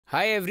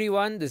Hi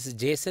everyone, this is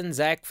Jason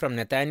Zac from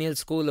Nathaniel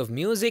School of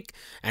Music,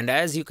 and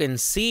as you can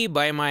see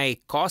by my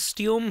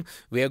costume,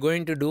 we are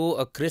going to do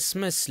a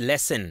Christmas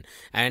lesson.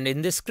 And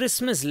in this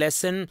Christmas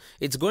lesson,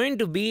 it's going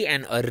to be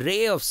an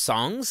array of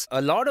songs,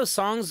 a lot of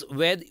songs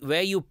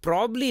where you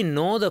probably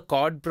know the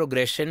chord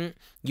progression,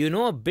 you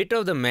know a bit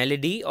of the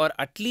melody, or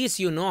at least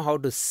you know how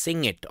to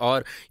sing it,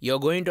 or you're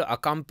going to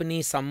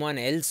accompany someone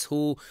else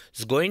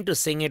who's going to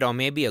sing it, or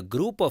maybe a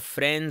group of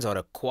friends or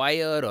a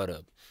choir or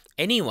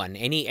anyone,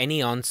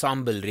 any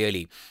ensemble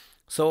really.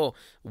 So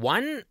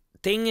one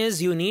thing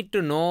is you need to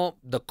know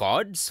the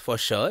chords for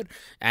sure,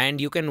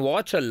 and you can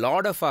watch a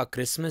lot of our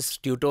Christmas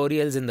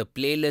tutorials in the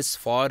playlist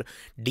for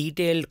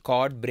detailed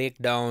chord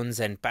breakdowns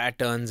and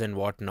patterns and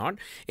whatnot.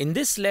 In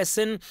this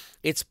lesson,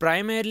 it's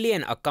primarily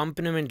an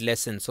accompaniment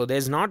lesson, so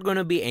there's not going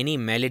to be any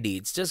melody.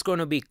 It's just going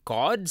to be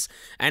chords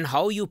and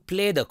how you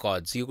play the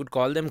chords. You could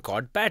call them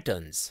chord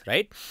patterns,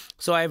 right?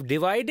 So I've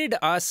divided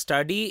our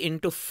study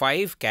into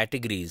 5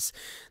 categories.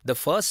 The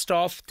first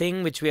off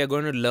thing which we are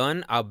going to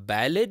learn are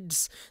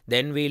ballads,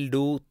 then we'll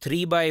do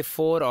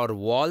 3x4 or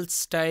waltz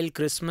style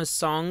Christmas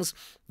songs,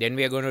 then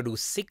we are going to do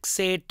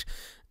 6/8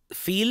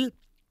 feel,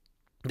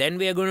 then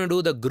we are going to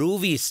do the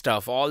groovy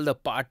stuff, all the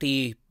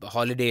party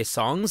holiday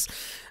songs,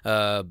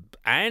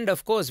 and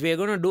of course we are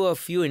going to do a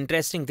few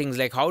interesting things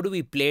like how do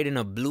we play it in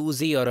a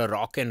bluesy or a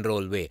rock and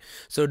roll way.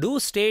 So do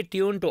stay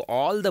tuned to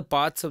all the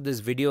parts of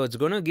this video. It's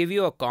going to give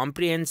you a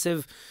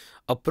comprehensive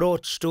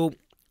approach to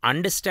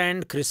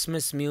understand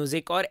Christmas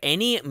music or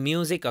any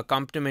music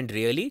accompaniment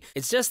really.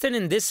 It's just that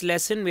in this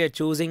lesson we are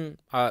choosing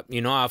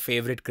our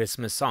favorite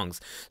Christmas songs.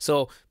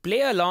 So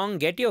play along,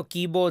 get your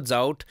keyboards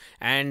out,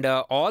 and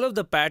all of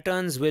the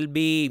patterns will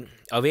be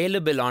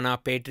available on our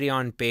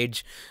Patreon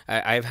page.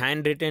 I've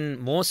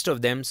handwritten most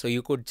of them, so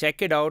you could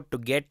check it out to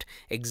get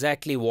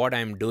exactly what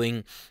I'm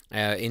doing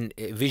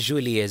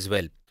visually as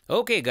well.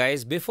 Okay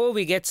guys, before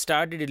we get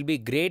started, it'll be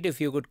great if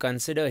you could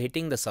consider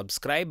hitting the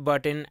subscribe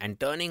button and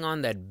turning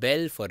on that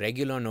bell for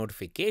regular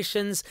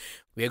notifications.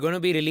 We're going to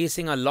be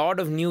releasing a lot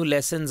of new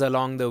lessons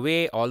along the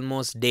way,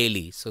 almost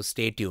daily, so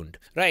stay tuned.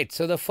 Right,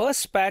 so the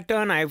first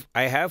pattern I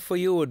have for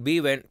you would be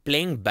when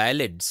playing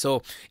ballads.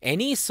 So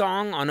any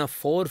song on a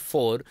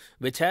 4/4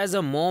 which has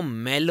a more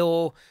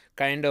mellow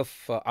kind of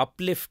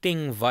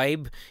uplifting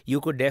vibe,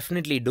 you could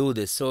definitely do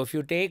this. So if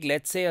you take,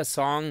 let's say, a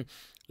song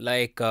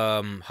like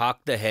Hark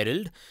the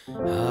Herald.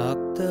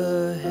 Hark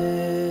the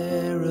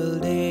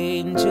herald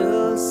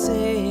angels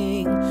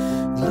sing,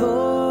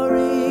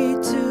 glory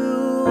to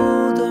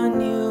the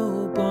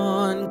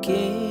newborn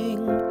king.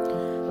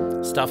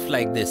 Stuff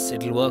like this,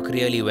 it'll work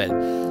really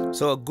well.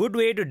 So a good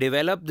way to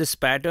develop this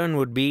pattern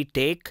would be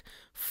take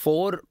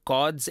 4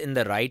 chords in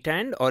the right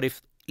hand, or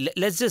if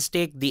let's just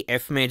take the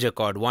F major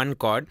chord, one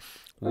chord,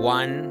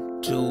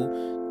 1, 2,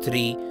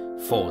 3,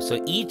 4.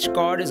 So each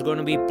chord is going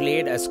to be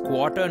played as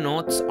quarter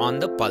notes on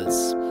the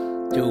pulse.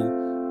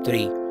 2,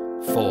 3,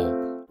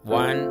 4.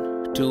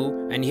 1,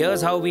 2. And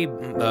here's how we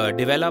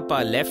develop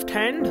our left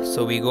hand.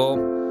 So we go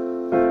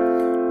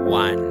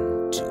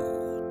 1,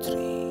 2,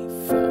 3,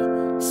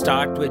 4.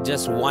 Start with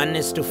just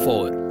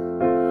 1:4.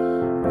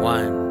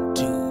 1,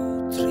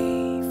 2,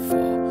 3,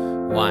 4.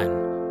 1,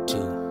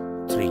 2,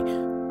 3.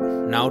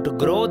 Now to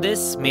grow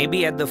this,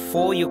 maybe at the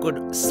 4 you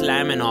could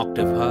slam an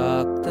octave.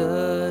 Hark the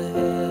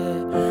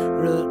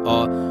herald,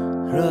 or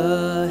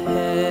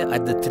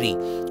at the 3,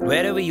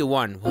 wherever you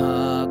want.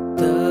 Hark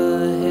the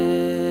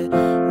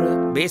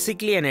herald.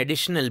 Basically an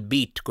additional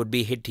beat could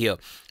be hit here.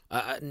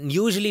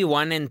 Usually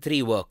 1 and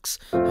 3 works.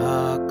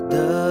 Hark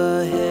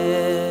the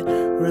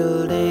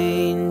herald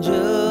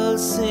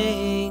angels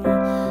sing,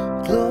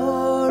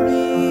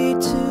 glory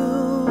to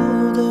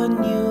the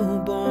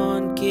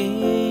newborn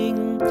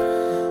king.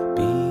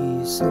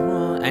 Peace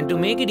on. And to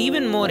make it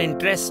even more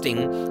interesting,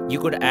 you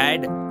could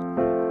add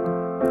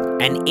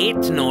an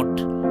 8th note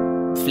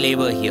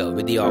flavor here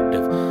with the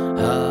octave.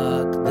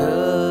 Hark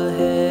the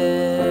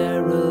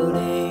herald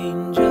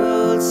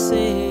angels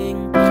sing,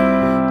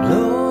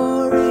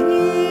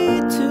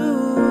 glory to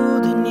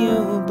the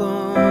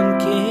newborn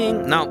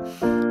king. Now,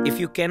 if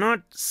you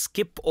cannot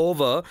skip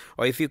over,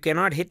 or if you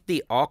cannot hit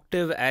the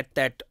octave at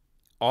that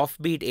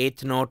offbeat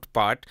 8th note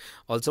part,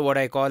 also what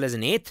I call as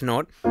an 8th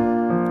note,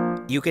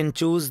 you can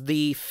choose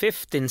the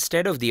 5th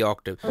instead of the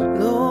octave.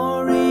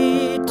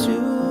 Glory to,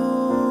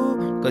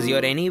 because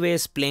you're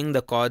anyways playing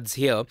the chords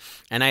here,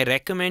 and I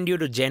recommend you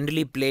to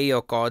generally play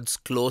your chords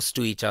close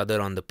to each other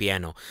on the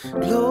piano.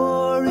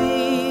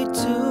 Glory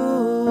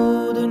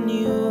to the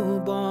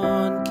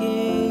newborn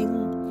king,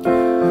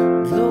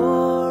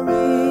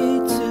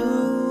 glory to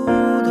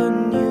the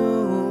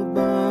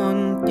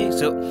newborn king.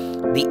 So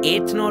the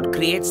 8th note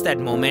creates that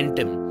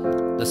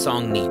momentum the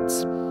song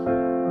needs.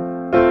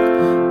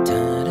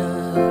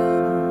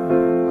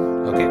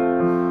 Okay,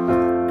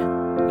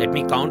 let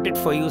me count it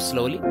for you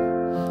slowly.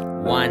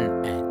 1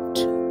 and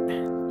 2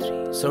 and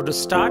 3. So to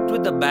start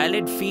with the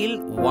ballad feel,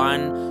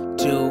 1,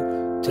 2,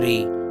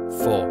 3,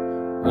 4.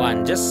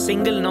 1. Just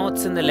single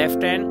notes in the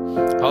left hand.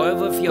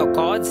 However, if your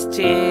chords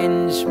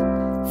change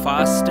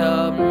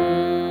faster,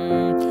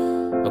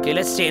 Okay,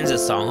 let's change the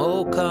song.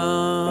 Oh,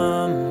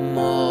 come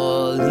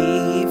all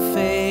ye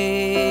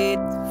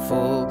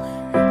faithful.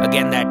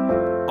 Again, that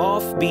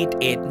offbeat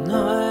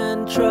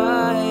 8/9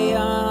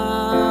 triumphant.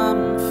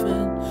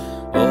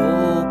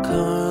 Oh,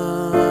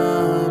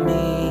 come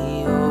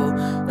ye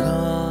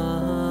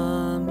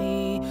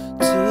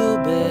to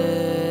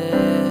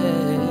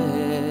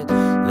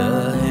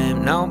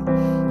Bethlehem. Now,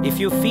 if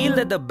you feel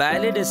that the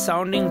ballad is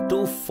sounding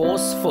too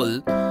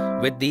forceful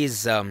with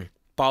these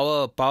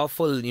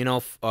powerful,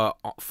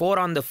 4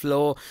 on the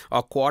floor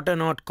or quarter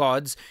note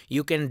chords,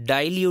 you can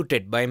dilute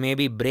it by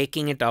maybe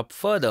breaking it up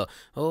further.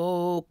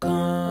 Oh,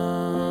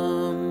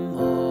 come,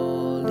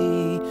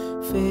 holy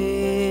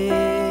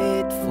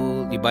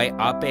faithful, by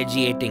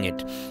arpeggiating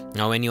it.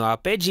 Now, when you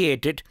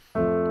arpeggiate it,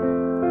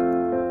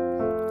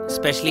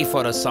 especially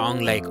for a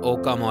song like Oh,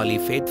 Come, All Ye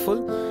Faithful,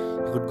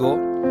 you could go,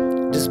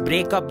 just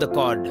break up the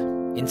chord.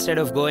 Instead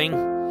of going,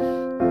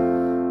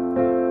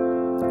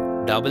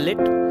 double it.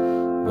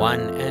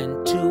 1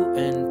 and 2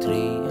 and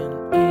 3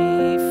 and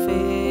A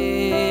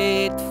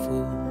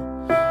faithful,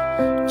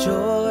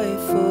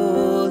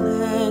 joyful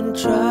and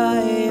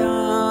triumphant.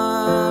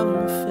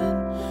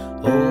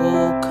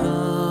 Oh,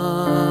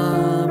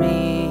 come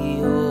ye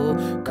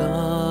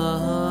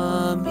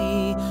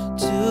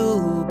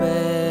to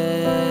Bethlehem.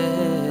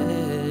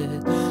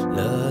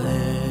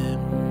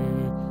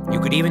 You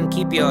could even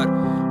keep your,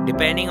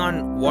 depending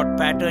on what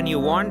pattern you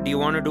want. Do you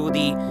want to do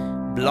the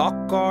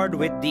block chord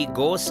with the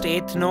ghost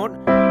 8th note?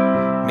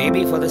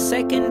 Maybe for the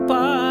second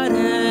part,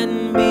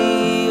 and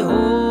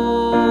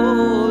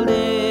behold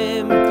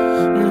him,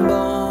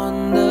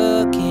 born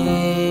the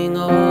King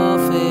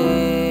of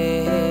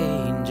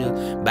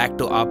angels. Back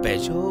to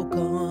arpeggio. Oh,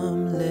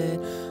 come, let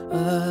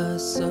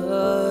us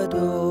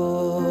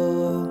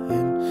adore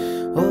him.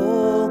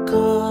 Oh,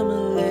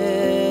 come,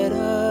 let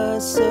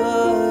us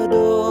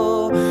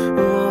adore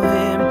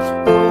him.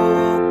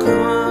 Oh,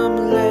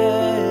 come,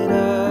 let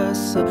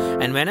us.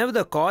 And whenever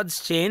the chords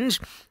change,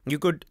 you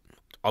could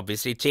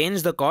obviously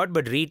change the chord,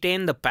 but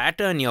retain the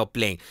pattern you're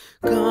playing.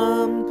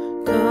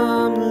 Come,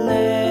 come,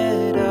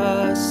 let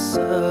us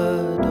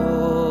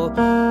adore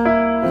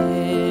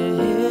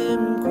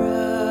him,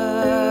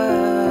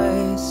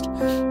 Christ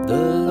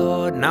the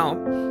Lord. Now,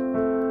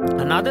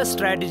 another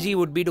strategy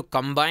would be to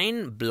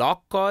combine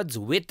block chords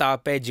with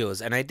arpeggios,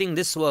 and I think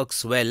this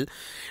works well.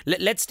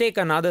 Let's take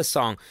another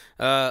song.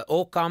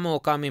 Oh, come,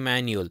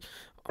 Emmanuel.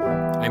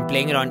 I'm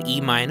playing it on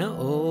E minor.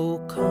 Oh,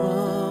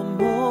 come,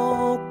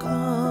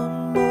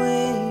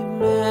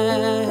 Emmanuel.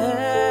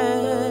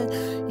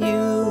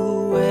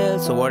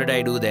 So what did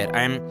I do there?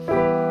 I'm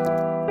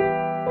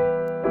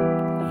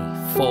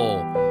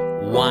 4,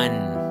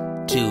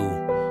 1, 2,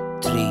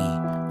 3,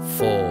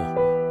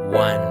 4,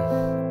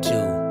 1, 2,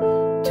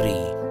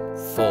 3,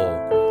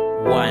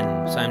 4,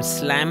 1. So I'm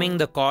slamming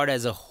the chord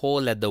as a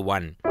whole at the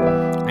 1.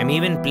 I'm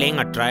even playing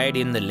a triad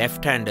in the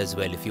left hand as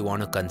well, if you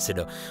want to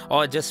consider.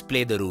 Or just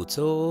play the roots.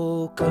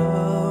 Oh,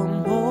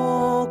 come,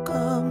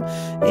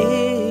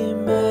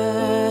 Emmanuel.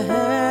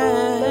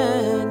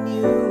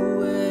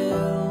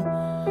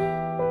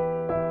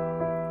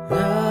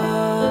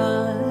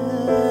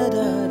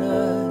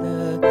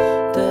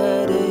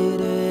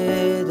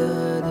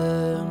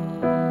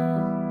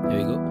 There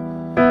we go.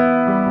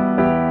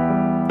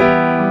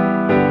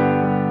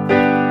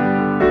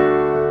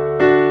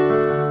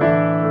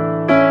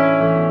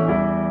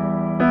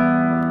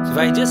 So if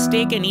I just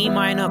take an E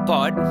minor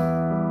chord,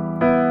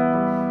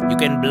 you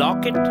can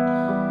block it,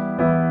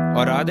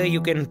 or rather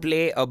you can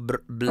play a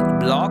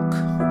block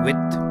with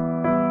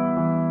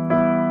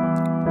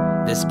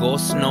this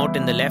ghost note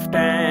in the left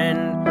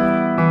hand.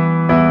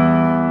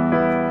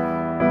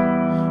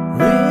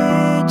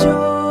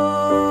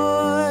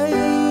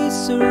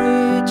 Rejoice,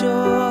 rejoice,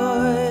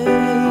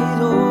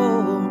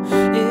 oh,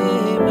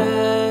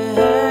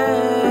 Emmanuel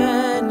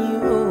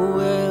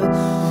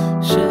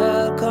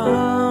shall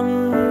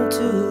come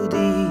to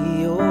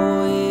thee, O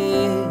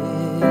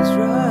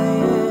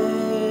Israel.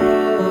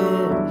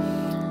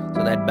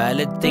 So that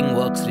ballad thing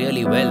works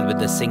really well with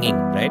the singing,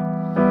 right?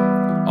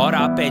 Or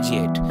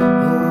arpeggiate.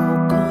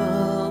 Oh,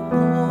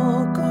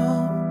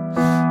 come,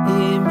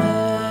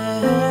 Emmanuel.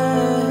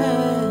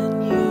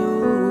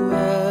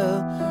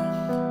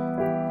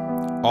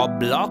 Or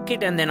block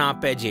it and then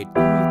arpeggiate.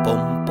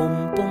 Pum,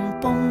 pum, pum,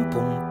 pum,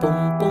 pum, pum,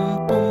 pum,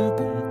 pum, pum, pum,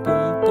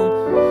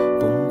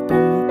 pum, pum,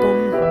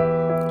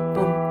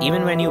 pum.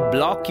 Even when you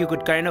block, you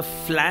could kind of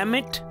flam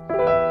it.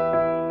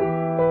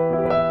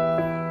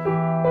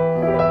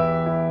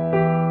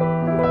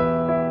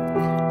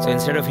 So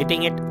instead of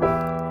hitting it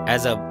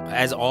as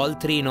all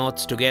 3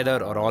 notes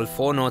together, or all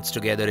 4 notes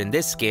together in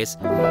this case,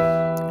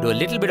 do a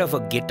little bit of a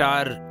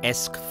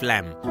guitar-esque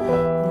flam.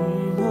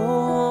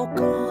 Oh,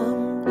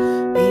 come,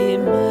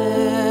 Emmanuel.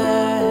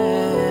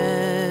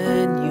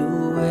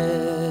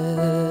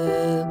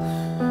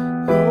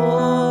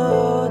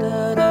 Oh,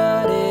 da,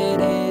 da, de,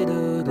 de,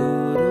 do,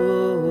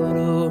 do,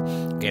 do.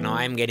 Okay, now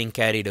I'm getting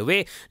carried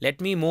away.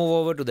 Let me move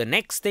over to the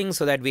next thing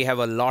so that we have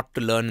a lot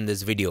to learn in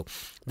this video.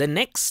 The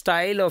next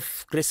style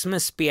of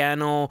Christmas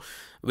piano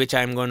which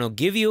I'm going to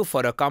give you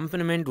for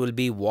accompaniment will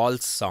be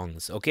waltz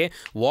songs. Okay,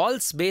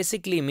 waltz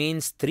basically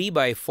means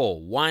 3/4.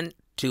 1,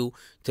 2,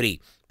 3.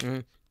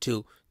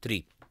 2,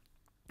 3.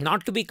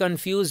 Not to be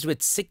confused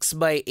with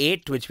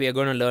 6/8, which we are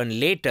going to learn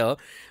later,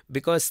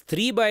 because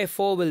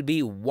 3/4 will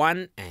be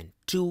 1 and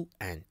 2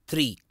 and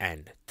 3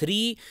 and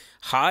 3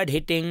 hard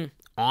hitting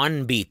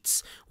on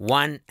beats.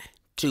 1,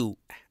 2,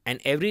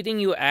 and everything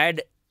you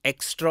add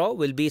extra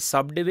will be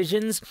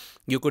subdivisions.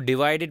 You could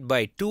divide it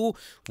by 2,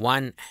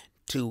 1,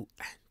 2,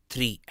 and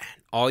 3,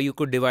 or you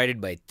could divide it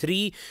by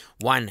 3,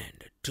 1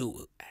 and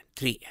 2 and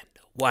 3 and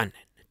 1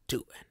 and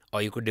 2 and,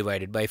 or you could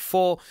divide it by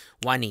 4,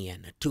 1E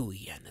and a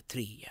 2E and a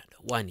 3 and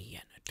a 1E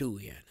and a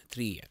 2E and a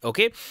 3.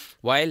 Okay,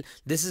 while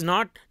this is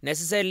not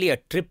necessarily a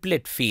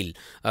triplet feel,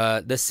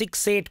 the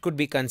 6/8 could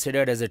be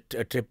considered as a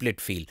triplet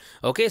feel.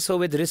 Okay, so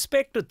with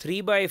respect to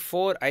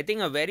 3/4, I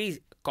think a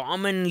very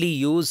commonly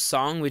used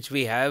song which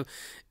we have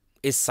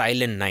is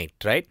Silent Night,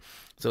 right?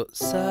 So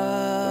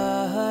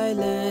silent,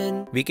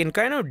 we can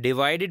kind of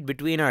divide it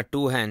between our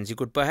two hands. You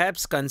could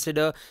perhaps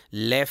consider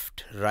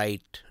left,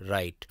 right,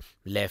 right,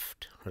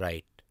 left,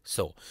 right.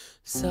 So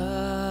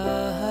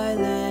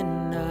silent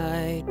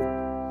night,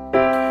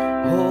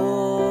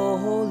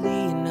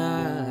 holy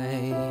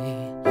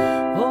night,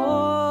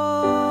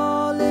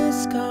 all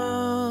is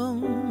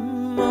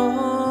calm,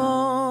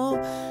 all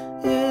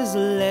is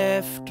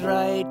left,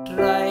 right,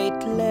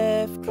 right,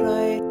 left,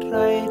 right,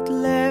 right,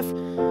 left,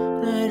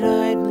 right,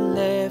 right,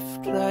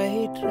 left,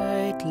 right,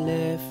 right,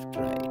 left,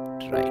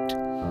 right, right.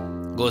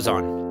 Goes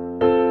on.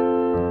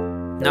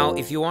 Now,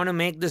 if you want to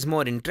make this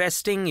more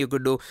interesting, you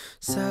could do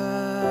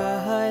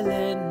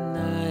silent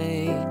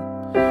night,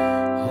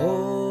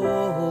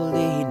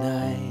 holy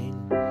night,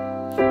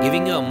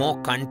 giving you a more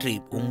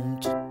country.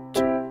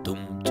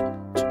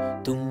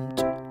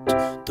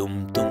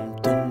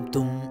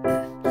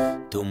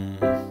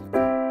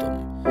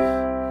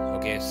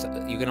 Okay, so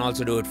you can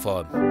also do it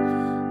for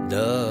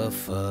the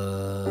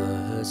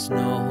first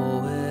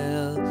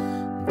Noel,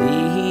 the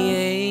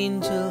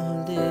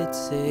angel did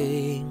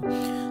sing.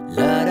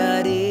 La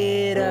da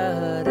dee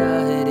da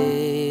da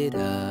dee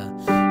da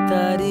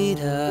da dee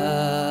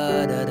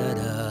da da da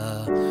da.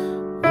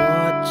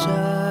 What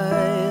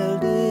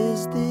child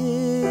is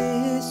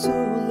this who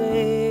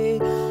lay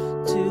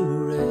to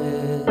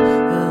rest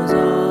as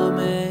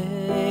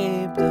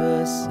Amab,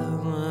 the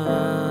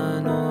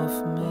son of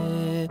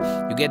man?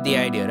 You get the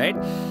idea, right?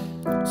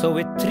 So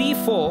with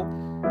 3/4,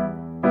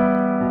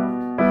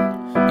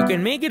 you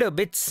can make it a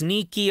bit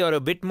sneaky or a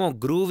bit more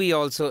groovy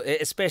also,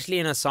 especially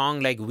in a song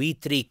like We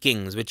Three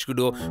Kings, which could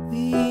go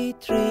We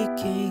three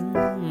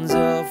kings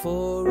of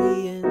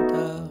Orient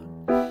are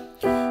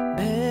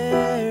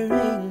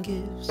bearing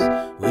gifts,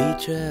 we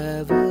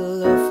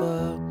travel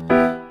afar.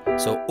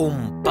 So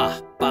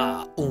pa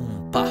pa,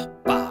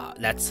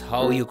 that's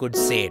how you could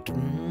say it.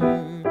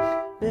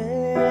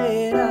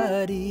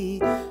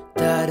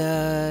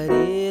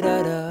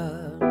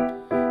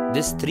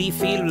 This 3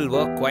 feel will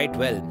work quite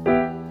well.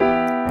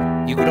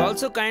 You could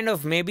also kind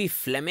of maybe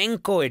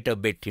flamenco it a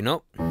bit, you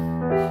know.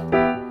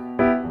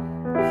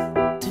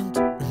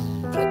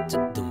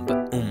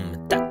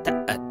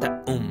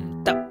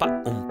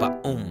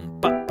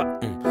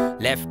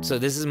 Left, so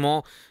this is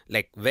more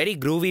like very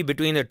groovy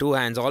between the two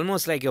hands,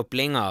 almost like you're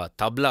playing a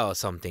tabla or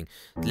something.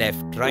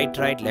 Left, right,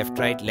 right, left,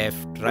 right,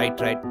 left, right,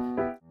 right.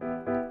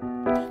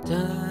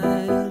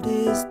 Child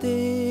is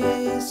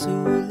this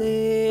who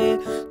lay,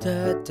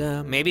 da,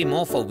 da. Maybe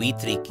more for We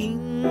Three King.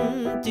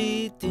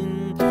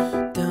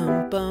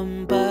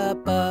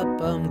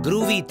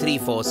 Groovy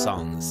 3/4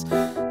 songs.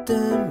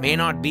 May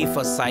not be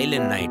for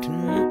Silent Night.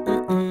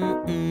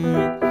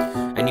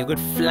 And you could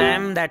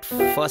flam that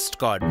first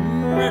chord.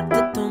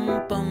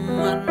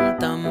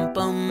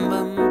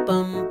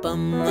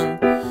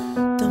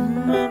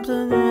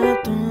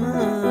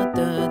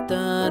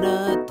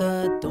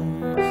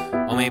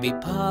 Or maybe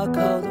Park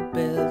how the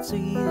bells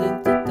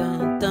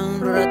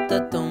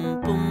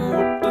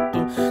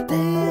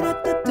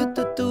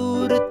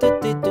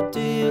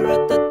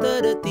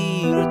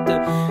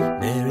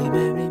Merry,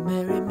 merry,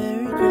 merry,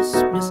 merry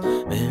Christmas.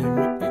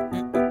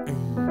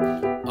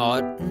 Or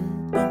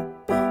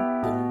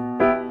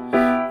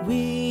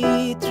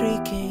We Three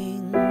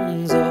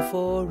Kings of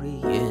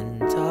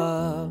Orient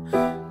are.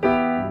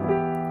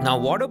 Now,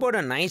 what about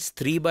a nice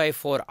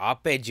 3/4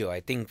 arpeggio? I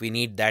think we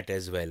need that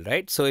as well,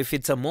 right? So if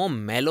it's a more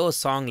mellow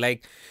song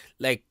like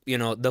you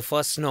know, The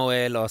First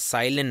Noel or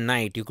Silent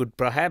Night, you could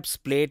perhaps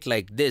play it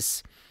like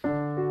this.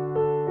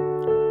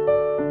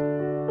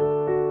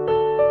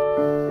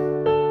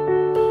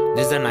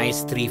 This is a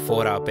nice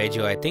 3/4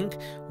 arpeggio, I think.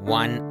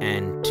 1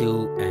 and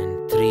 2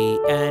 and 3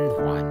 and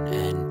 1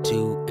 and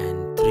 2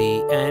 and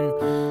 3 and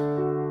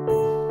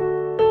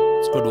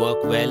this could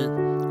work well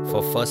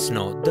for First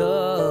Noel.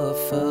 The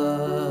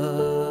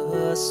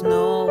First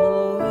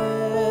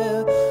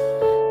Noel,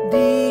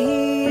 the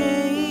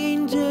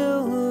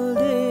angel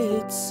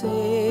did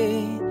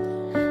say,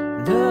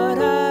 da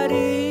da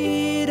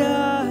dee da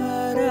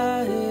da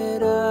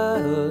da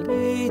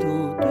dee do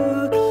do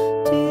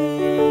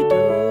dee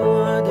do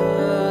da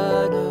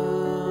da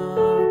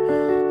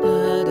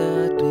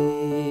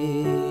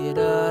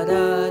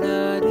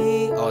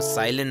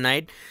Silent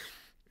Night.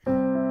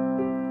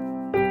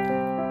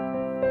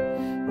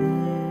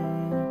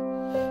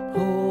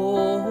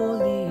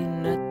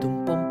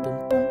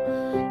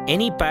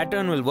 Any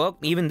pattern will work.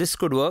 Even this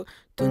could work.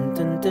 Dun,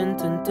 dun, dun,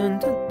 dun, dun,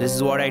 dun. This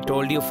is what I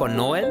told you for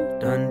Noel.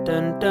 Dun,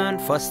 dun, dun.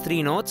 First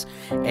three notes.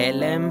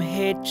 L, M,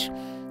 H,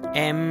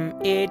 M,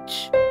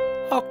 H,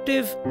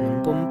 octave.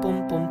 Pum, pum,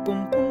 pum, pum,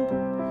 pum.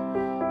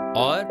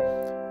 Or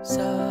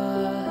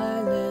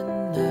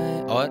silent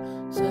night. Or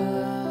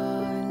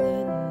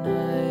silent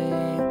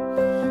night.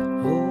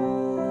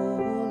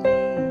 Holy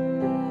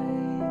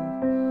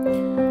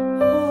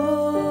night.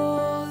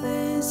 All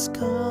is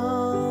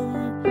calm.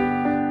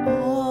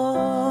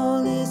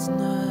 All is night.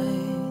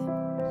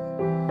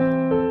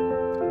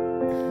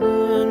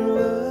 And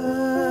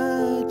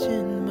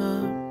Virgin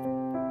Mount.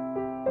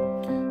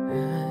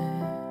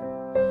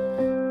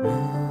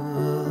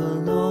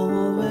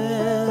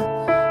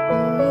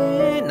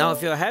 Now,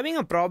 if you're having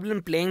a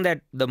problem playing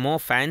the more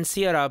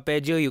fancier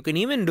arpeggio, you can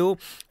even do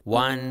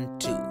 1,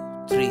 2,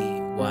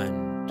 3,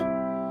 1, 2.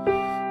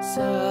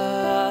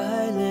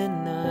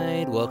 Silent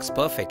night works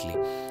perfectly.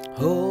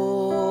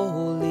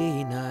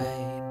 Holy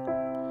night,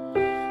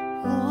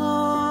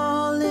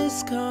 all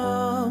is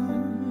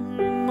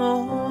calm,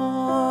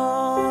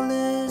 all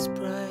is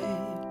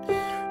bright.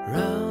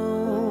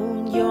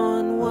 Round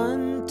yon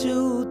 1,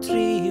 2,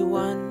 3,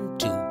 1,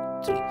 2,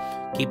 3.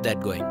 Keep that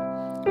going.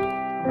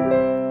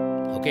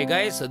 Okay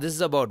guys, so this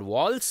is about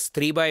waltz,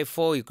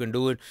 3/4. You can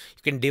do it,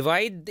 you can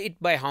divide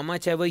it by how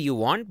much ever you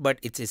want, but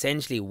it's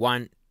essentially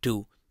 1,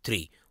 2,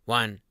 3.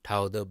 1,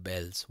 how the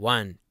bells,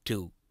 1,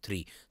 2,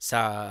 3.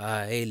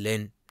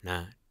 Silent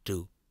night,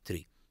 2,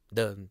 3.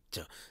 The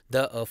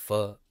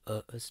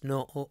first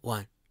no,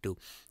 1, 2,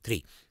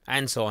 3,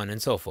 and so on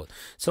and so forth.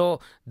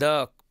 So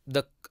the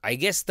I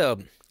guess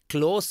the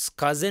close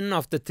cousin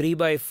of the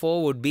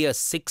 3/4 would be a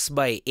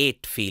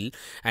 6/8 feel,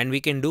 and we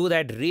can do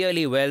that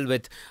really well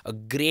with a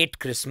great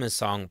Christmas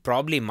song,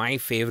 probably my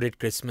favorite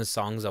Christmas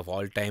songs of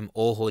all time,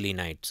 Oh Holy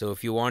Night. So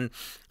if you want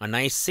a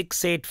nice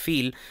 6/8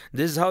 feel,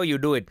 this is how you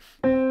do it.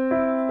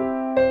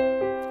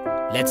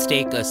 Let's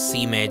take a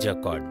C major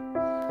chord.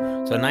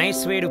 So a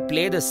nice way to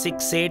play the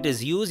 6/8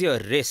 is use your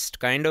wrist,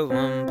 kind of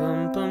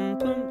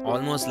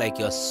almost like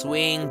you're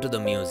swaying to the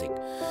music.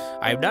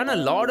 I've done a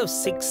lot of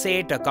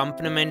 6/8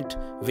 accompaniment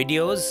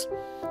videos.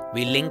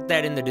 We link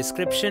that in the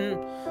description.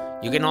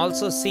 You can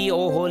also see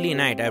Oh Holy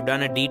Night. I've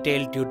done a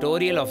detailed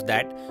tutorial of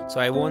that,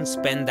 so I won't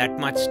spend that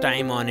much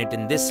time on it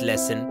in this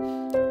lesson.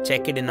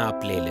 Check it in our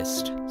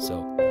playlist. So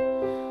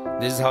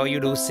this is how you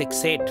do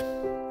 6/8.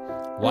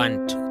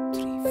 1, 2,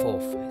 3, 4,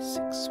 5,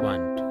 6,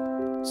 1, 2.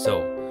 So,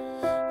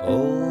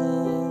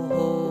 oh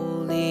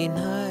holy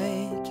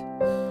night,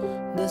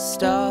 the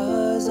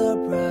stars are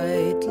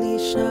brightly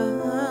shining.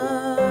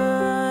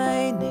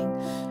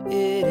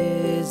 It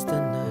is the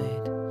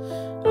night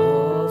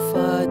of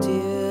our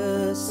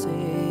dear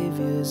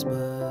Savior's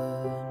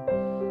birth.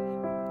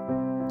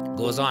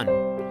 Goes on.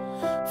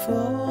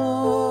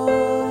 Fall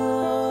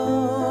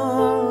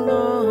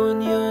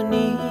on your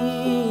knees.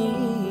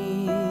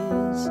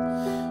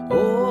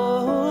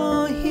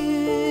 Oh,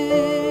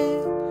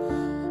 hear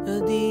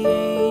the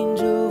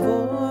angel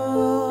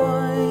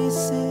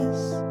voices.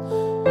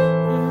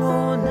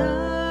 Oh,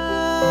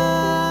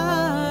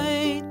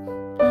 night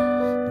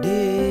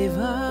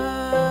divine.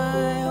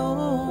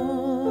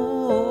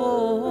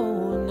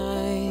 Oh,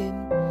 night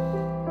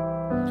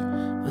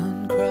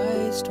when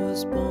Christ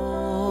was born.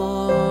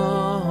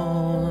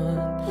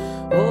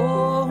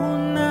 Oh,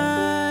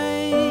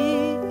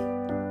 night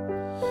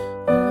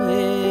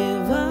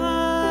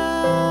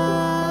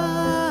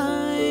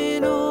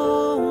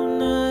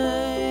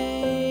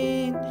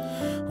divine.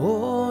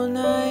 Oh,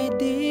 night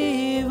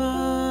divine.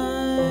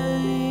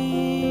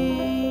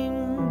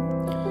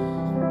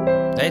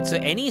 Right, so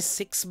any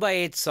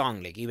 6/8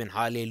 song, like even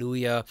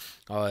Hallelujah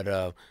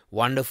or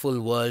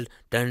Wonderful World,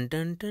 dun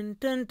dun dun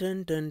dun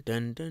dun dun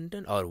dun dun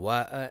dun, or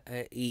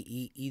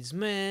is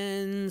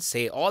men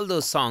say, all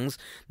those songs,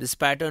 this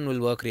pattern will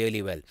work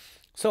really well.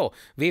 So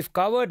we've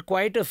covered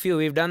quite a few.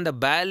 We've done the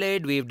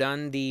ballad, we've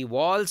done the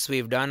waltz,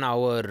 we've done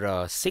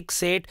our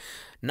 6/8.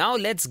 Now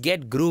let's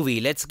get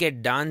groovy, let's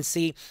get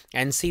dancey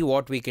and see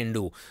what we can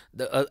do.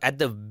 At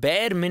the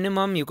bare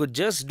minimum, you could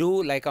just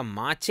do like a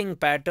marching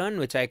pattern,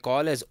 which I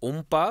call as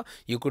oompa.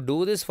 You could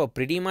do this for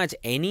pretty much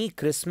any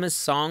Christmas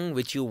song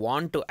which you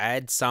want to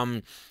add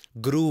some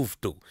groove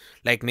to.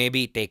 Like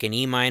maybe take an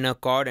E minor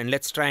chord and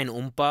let's try an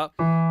oompa.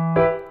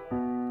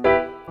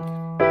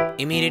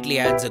 Immediately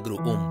adds a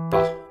groove.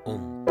 Oompa,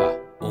 oompa,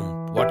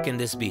 oompa. What can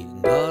this be?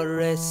 God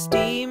rest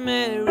ye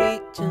merry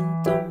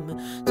gentlemen.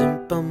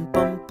 Pum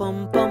pum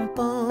pum pum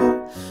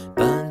pum.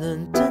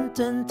 Dun dun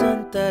dun dun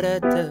da da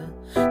da.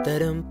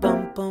 Dum pum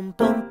pum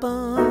pum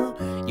pum.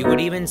 You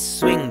could even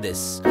swing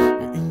this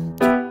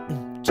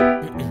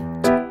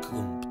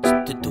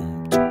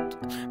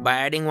by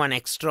adding one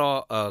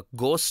extra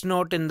ghost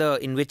note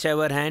in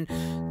whichever hand.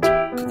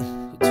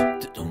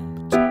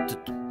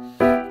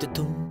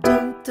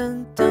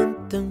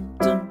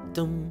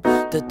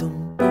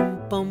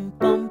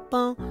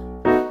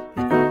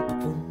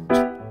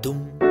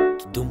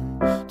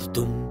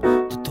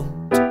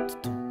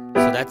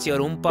 that's your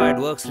oompa.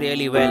 It works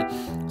really well.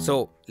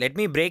 So let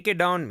me break it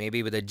down,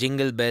 maybe with the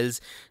Jingle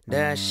Bells.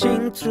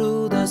 Dashing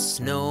through the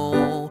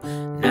snow,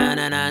 na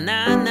na na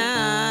na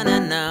na na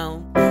na.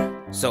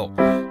 So,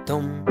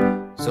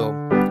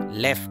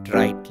 left,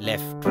 right,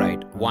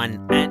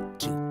 1 and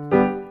 2.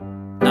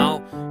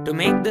 Now, to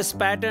make this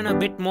pattern a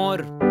bit more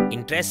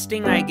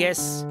interesting, I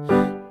guess,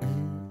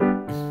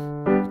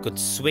 you could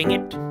swing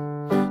it.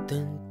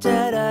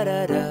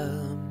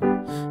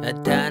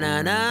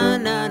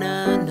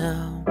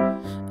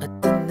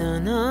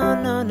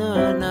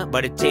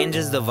 But it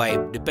changes the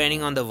vibe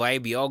depending on the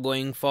vibe you're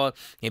going for.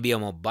 Maybe a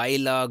more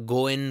baila,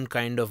 go-in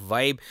kind of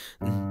vibe.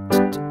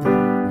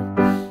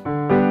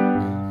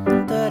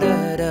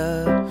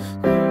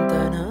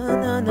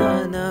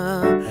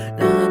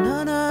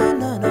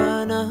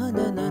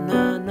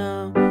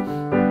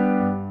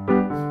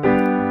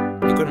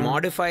 You could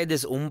modify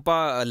this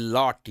oompa a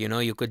lot, you know,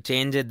 you could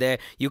change it there.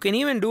 You can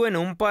even do an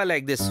oompa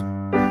like this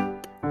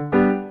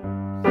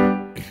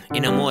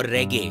in a more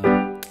reggae.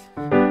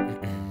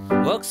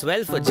 Works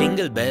well for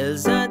Jingle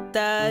Bells.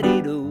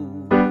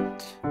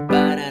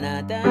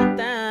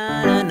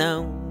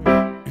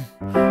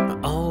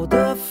 All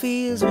the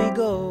fields we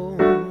go,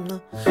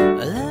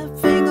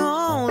 laughing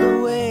all the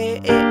way.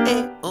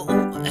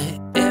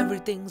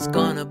 Everything's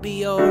gonna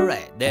be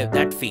alright. There,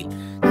 that feel.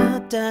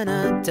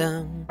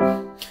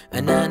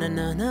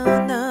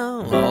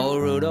 Oh,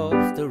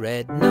 Rudolph the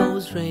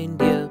red-nosed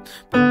reindeer.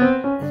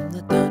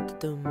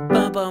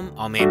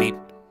 Or maybe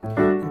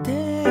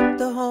deck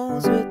the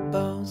halls with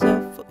boughs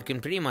of. You can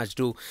pretty much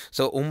do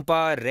so.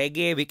 Oompa,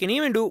 reggae. We can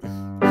even do.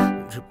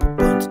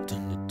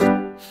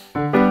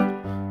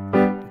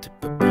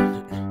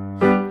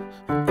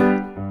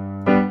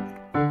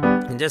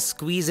 And just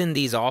squeeze in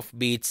these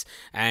offbeats,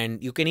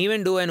 and you can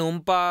even do an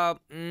oompa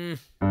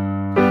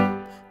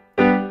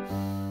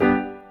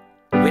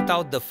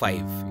without the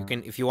 5. You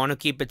can, if you want to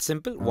keep it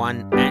simple,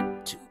 1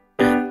 and 2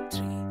 and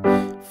 3,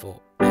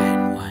 4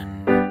 and 1.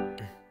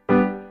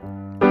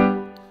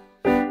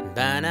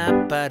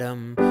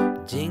 Ba-da-ba-dum,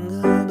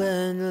 jingle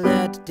bell,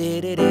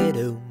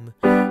 da-da-da-da-dum,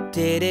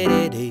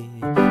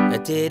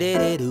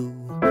 da-da-da-da-da-da-da-da-doo,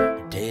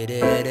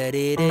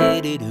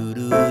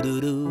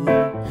 da-da-da-da-da-da-doo-doo-doo,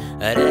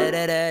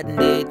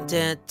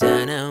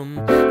 da-da-da-da-da-da-dum,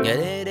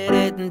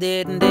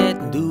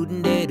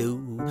 da-da-da-da-da-da-doo-doo-doo,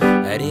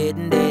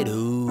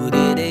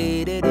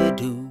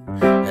 da-da-da-da-da-da-da-doo.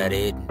 I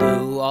didn't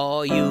do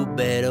all, you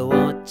better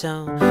watch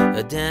out.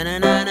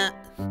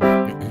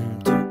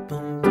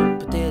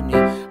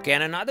 Okay,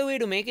 and another way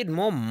to make it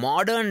more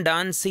modern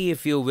dancey,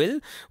 if you will,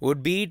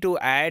 would be to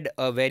add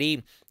a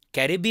very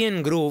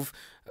Caribbean groove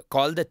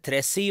called the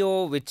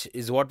tresillo, which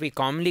is what we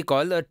commonly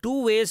call. There are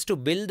 2 ways to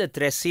build the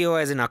tresillo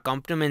as an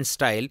accompaniment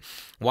style.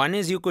 One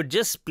is you could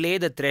just play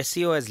the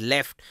tresillo as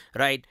left,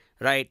 right,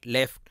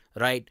 left,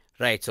 right.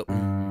 So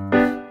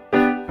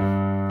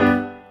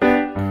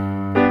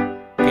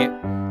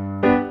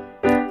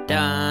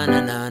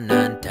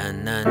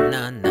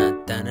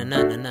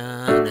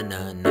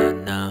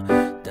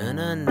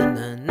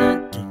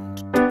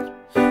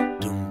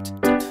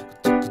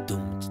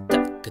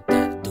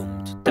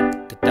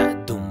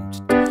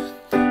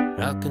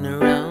rocking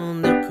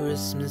around the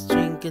Christmas tree,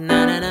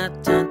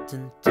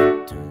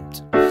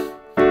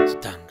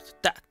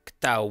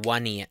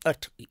 1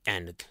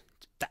 and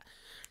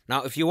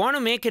now if you want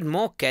to make it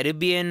more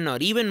Caribbean or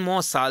even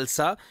more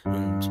salsa,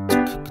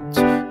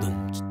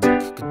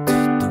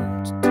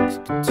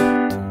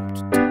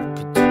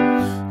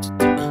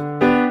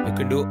 you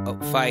can do a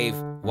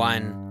 5,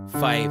 1,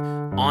 5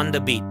 on the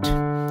beat.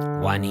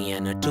 1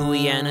 and a 2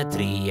 and a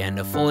 3 and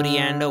a 4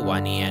 and a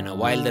 1 and a,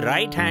 while the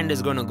right hand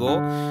is gonna go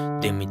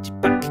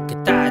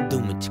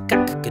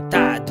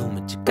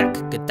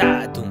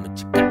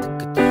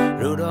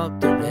Rudolph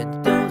the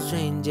red-nosed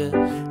reindeer,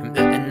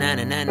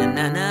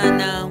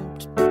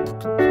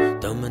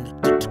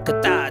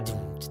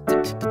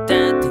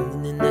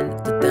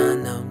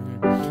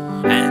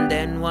 and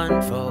then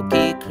one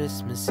foggy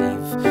Christmas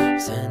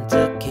Eve,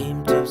 Santa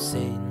came to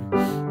sing.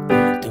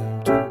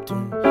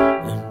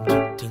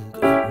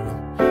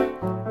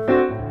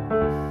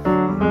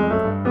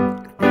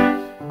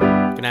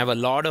 Have a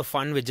lot of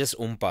fun with just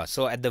oompa.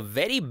 So at the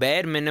very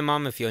bare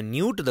minimum, if you're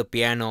new to the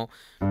piano,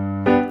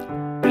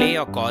 play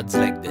your chords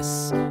like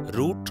this: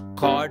 root,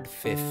 chord,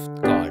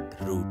 5th chord,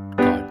 root,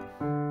 chord.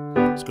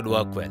 This could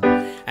work well.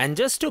 And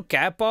just to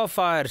cap off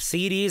our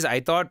series,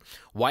 I thought,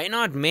 why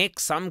not make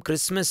some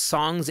Christmas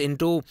songs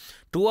into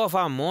 2 of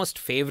our most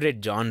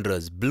favorite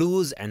genres,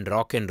 blues and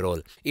rock and roll.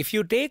 If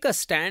you take a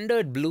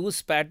standard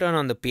blues pattern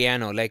on the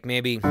piano, like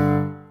maybe,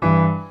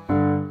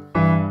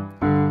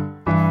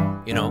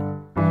 you know,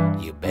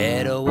 you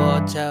better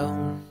watch out,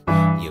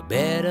 you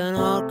better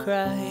not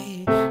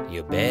cry,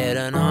 you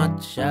better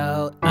not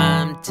shout,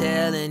 I'm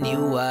telling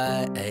you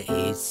why,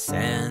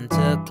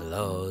 Santa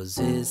Claus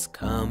is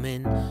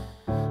coming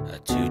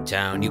to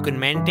town. You can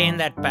maintain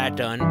that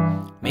pattern,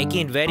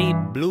 making it very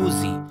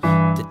bluesy.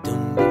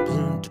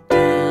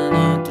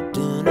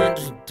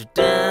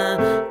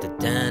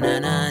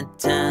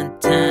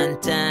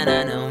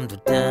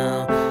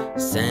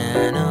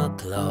 Santa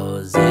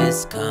Claus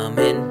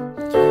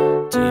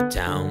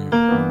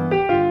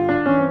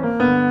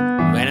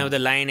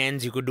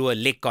could do a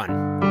lick on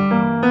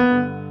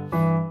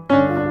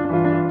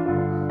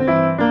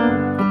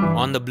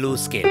the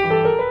blues scale,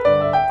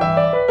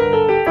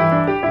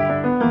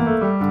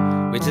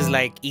 which is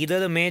like either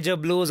the major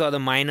blues or the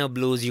minor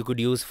blues you could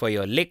use for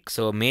your lick.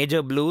 So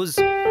major blues,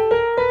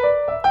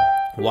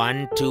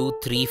 1, 2,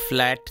 3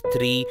 flat,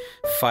 3,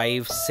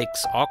 5,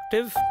 6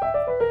 octave.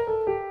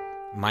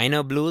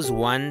 Minor blues,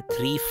 1,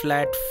 3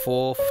 flat,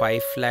 4,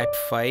 5 flat,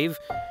 5,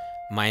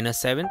 minor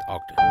 7th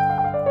octave.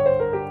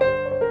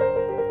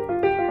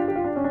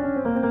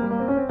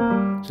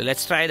 So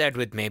let's try that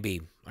with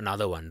maybe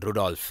another one,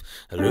 Rudolph.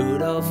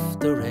 Rudolph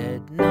the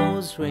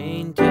red-nosed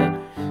reindeer.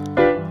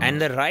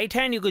 And the right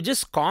hand, you could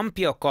just comp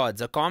your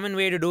chords. A common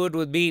way to do it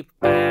would be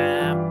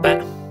ba,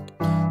 ba,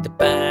 the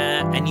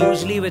ba. And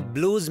usually with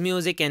blues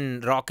music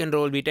and rock and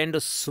roll, we tend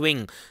to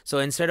swing. So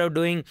instead of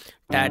doing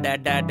da da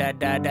da da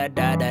da da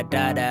da da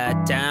da da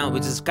da,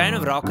 which is kind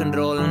of rock and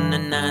roll, na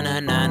na na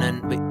na na,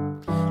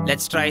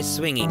 let's try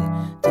swinging.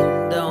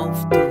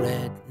 Rudolph the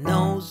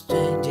red-nosed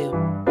reindeer.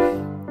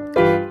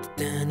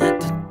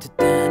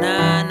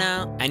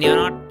 And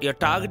you're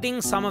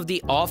targeting some of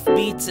the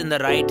offbeats in the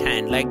right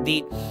hand, like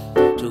the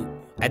 2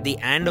 at the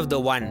end of the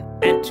 1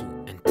 and 2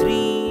 and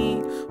 3,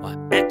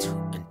 1 and 2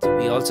 and 3.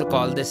 We also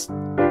call this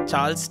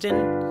Charleston.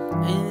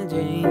 And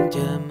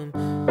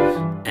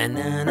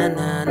na na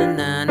na na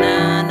na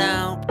na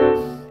na.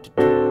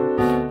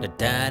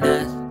 Da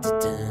da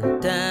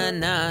da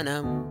na na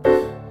na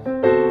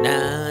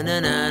na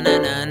na na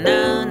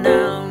na na.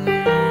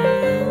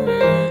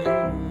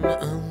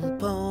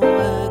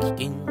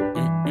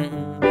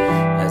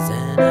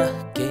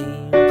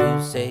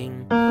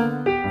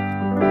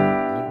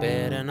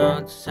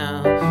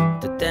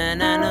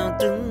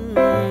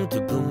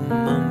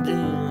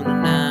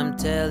 I'm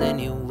telling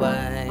you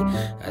why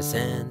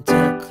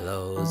Santa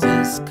Claus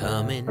is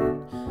coming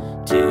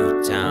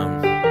to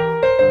town.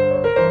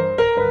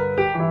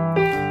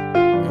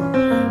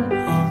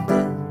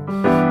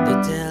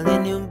 They're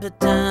telling you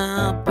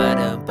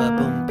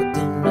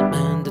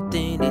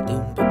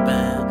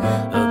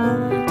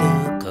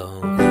Santa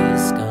Claus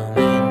is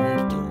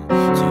coming to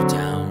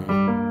town.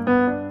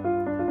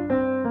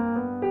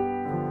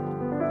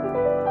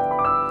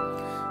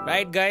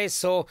 Right, guys,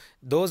 so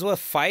those were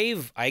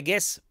 5, I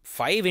guess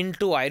 5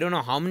 into, I don't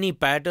know how many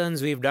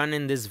patterns we've done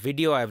in this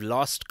video. I've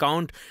lost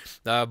count,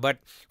 but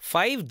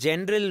 5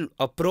 general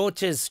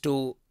approaches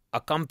to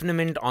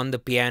accompaniment on the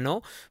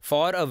piano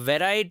for a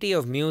variety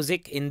of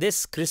music. In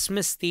this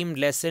Christmas themed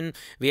lesson,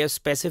 we have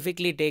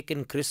specifically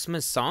taken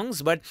Christmas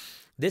songs, but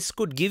this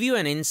could give you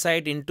an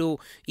insight into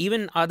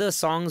even other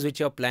songs which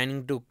you're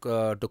planning to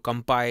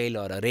compile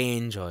or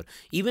arrange, or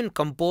even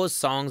compose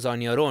songs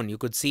on your own. You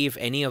could see if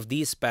any of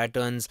these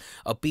patterns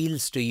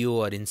appeals to you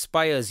or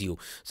inspires you.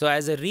 So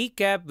as a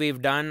recap, we've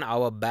done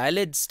our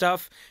ballad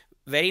stuff,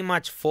 very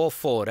much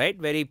 4/4, right?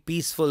 Very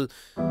peaceful.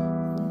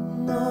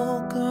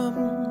 No,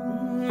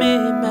 come,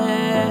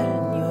 Emmanuel.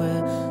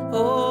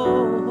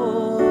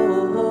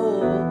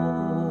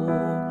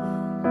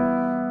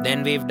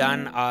 Then we've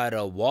done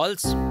our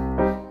waltz.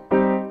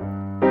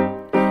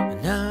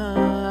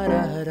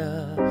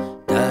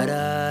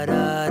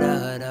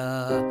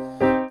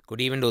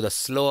 Could even do the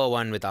slower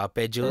one with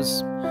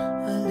arpeggios.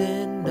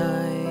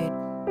 Night,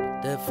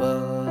 the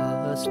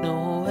first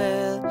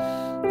Noel.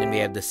 Then we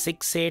have the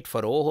 6/8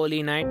 for Oh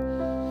Holy Night.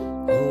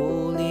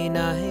 Holy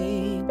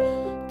Night.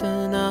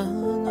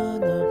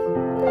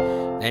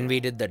 Then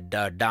we did the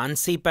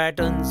dancey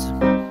patterns.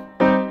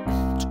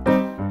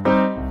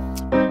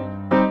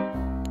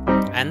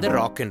 And the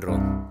rock and roll.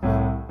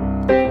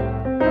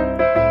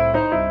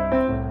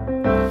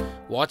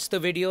 Watch the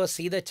video,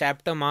 see the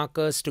chapter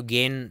markers to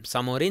gain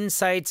some more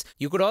insights.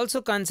 You could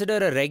also consider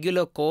a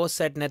regular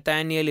course at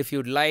Nathaniel if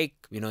you'd like,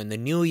 in the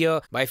new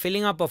year, by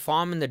filling up a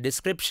form in the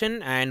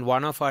description, and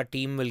one of our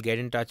team will get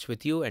in touch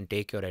with you and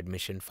take your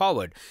admission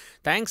forward.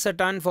 Thanks a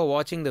ton for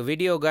watching the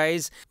video,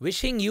 guys.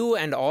 Wishing you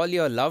and all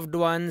your loved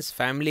ones,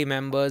 family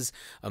members,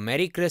 a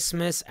Merry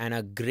Christmas and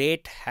a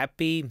great,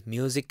 happy,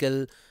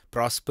 musical,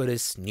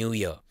 prosperous New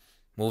Year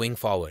moving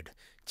forward.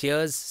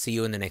 Cheers. See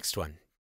you in the next one.